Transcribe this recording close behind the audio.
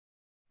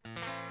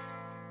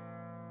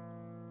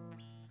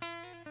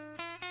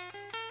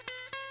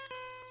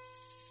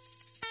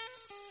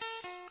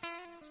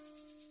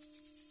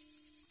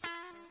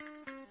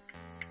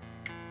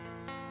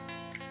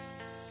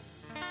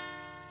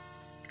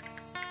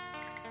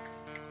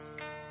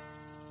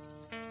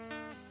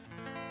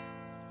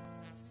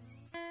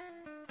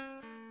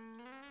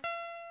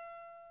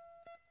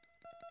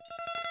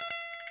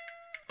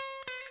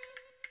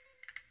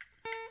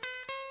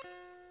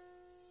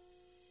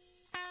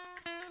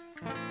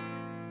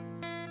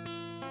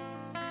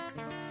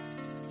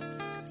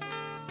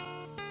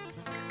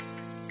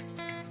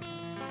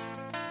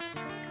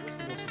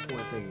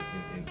thing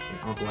in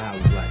Uncle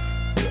Howie's life?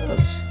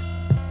 Drugs.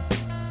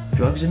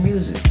 Drugs and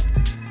music.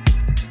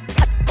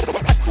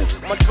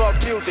 My drug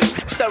music,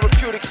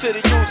 therapeutic to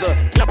the user.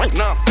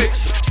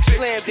 Non-fiction,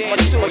 slam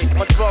dance to it.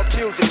 My drug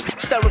music,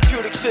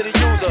 therapeutic to the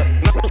user.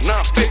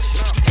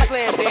 Non-fiction,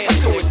 slam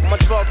dance to it. My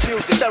drug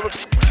music,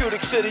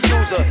 therapeutic to the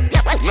user.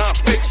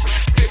 Non-fiction,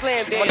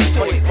 slam dance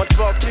to it. My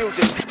drug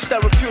music,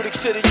 therapeutic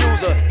to the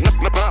user.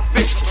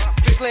 Non-fiction.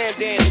 Slam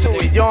dance to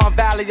it. Yarn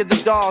Valley of the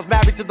Dolls,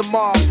 married to the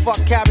Mars.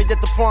 Fuck carried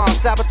at the prom.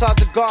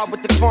 Sabotage the guard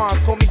with the crimes.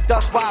 Call me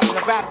Dust Wild.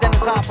 The rap then is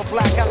hot for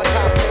black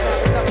helicopter.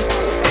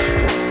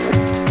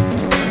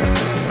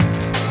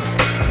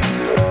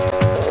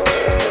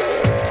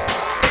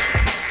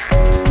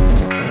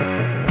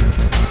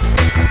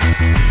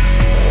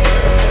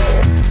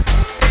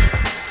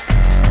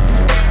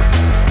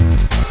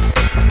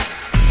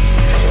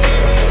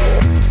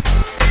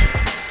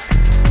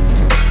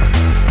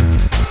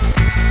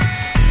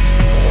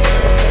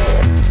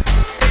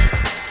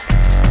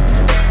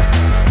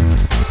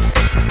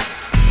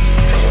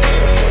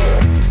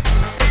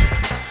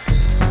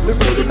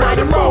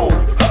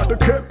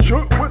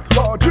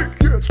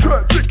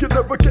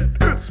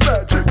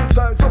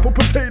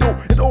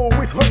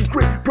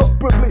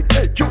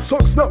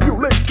 Sucks now you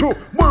late to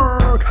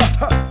work, ha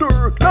ha,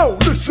 dirk. Now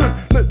listen,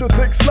 let the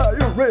things slide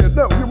around.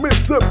 Now you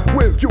miss them,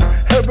 well you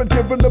haven't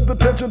given them the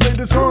attention they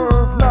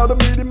deserve. Now the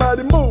meaty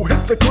mighty mo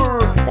hits the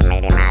curve. The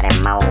meaty mighty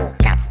mo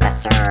got the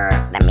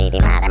serve. The meaty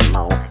mighty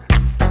mo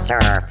got the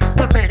serve.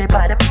 The meaty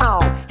mighty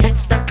mo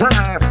hits the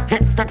curve.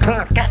 Hits the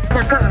curve, got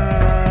the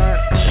curve.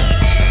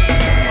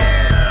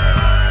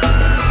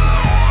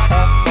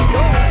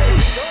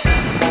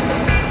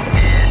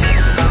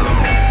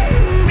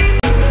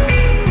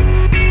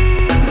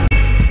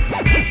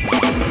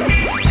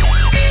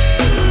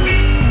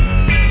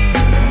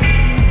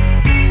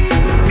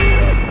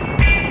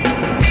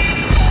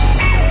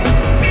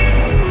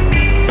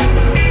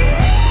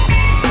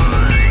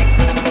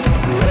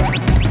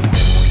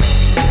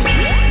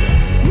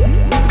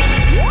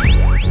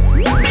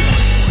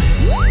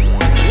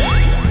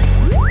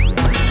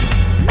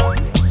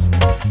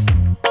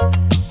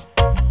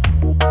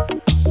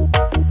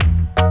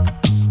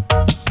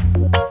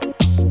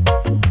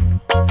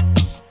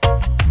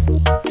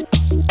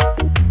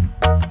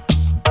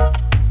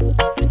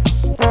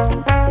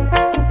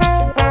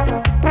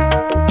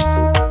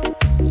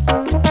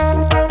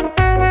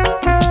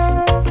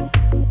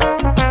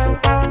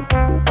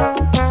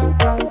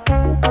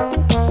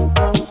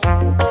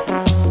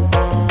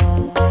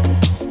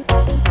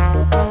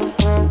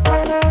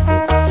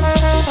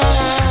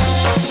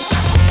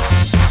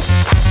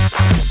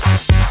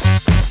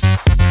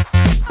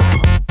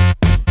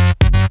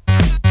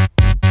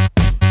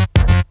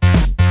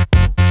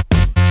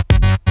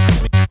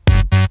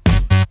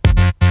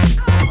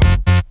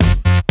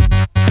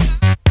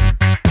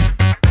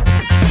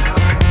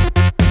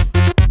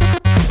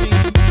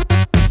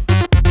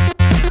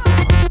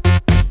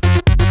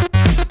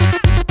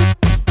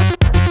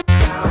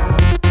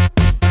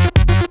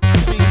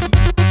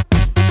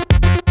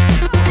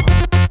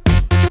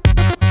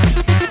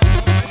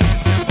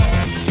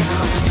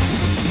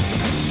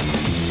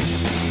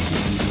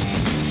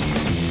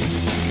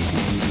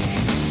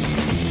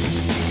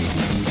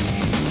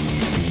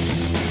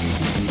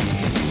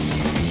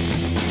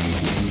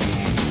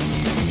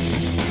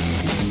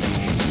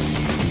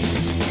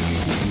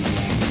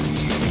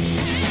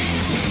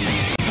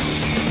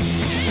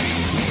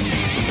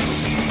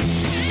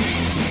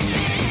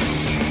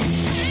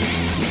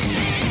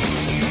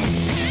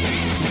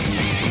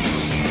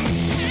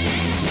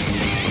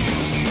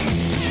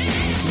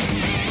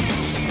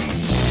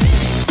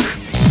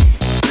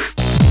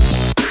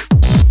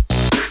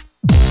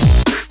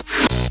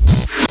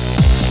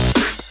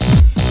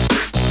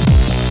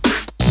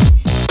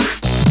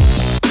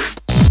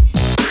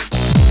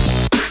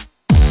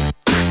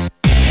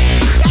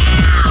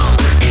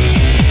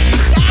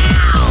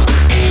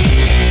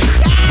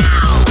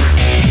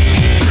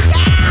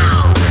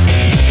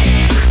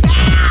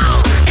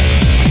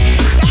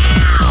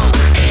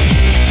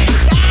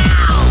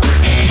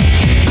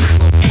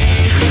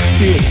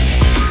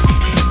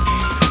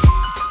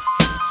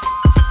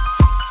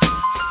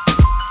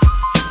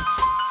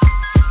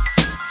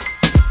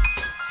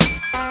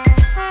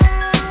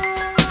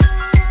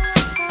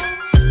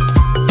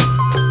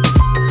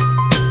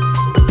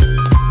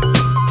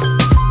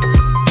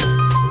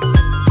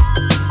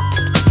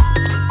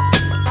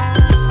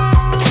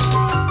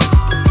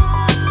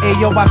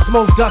 Yo, I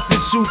smoke dust and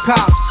shoot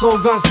cops.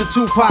 Sold guns to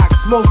Tupac.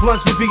 Smoke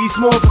blunts with Biggie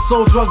Smalls. I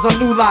sold drugs on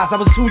new lots. I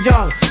was too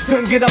young.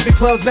 Couldn't get up in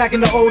clubs back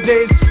in the old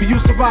days. We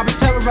used to rob and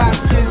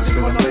terrorize kids.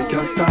 Gonna make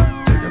y'all stop.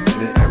 Take a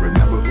minute and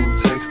remember who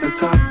takes the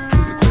top. To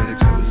the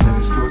critics and the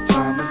cynics, your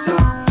time is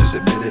up. Just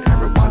admit it and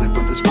rewind it,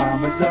 but this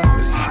rhyme is up.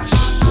 It's hot.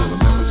 So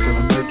remember's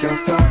gonna make y'all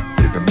stop.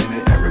 Take a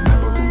minute and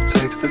remember who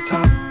takes the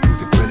top. To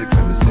the critics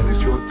and the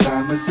cynics, your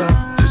time is up.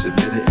 Just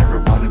admit it and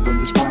rewind it, but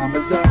this rhyme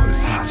is up.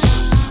 It's hot.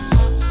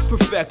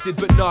 perfected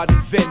but not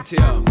invented.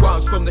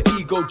 Rhymes from the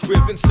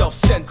ego-driven,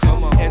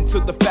 self-centered.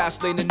 Entered the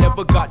fast lane and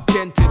never got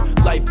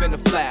dented. Life in a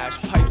flash,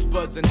 pipes,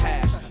 buds, and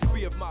hash.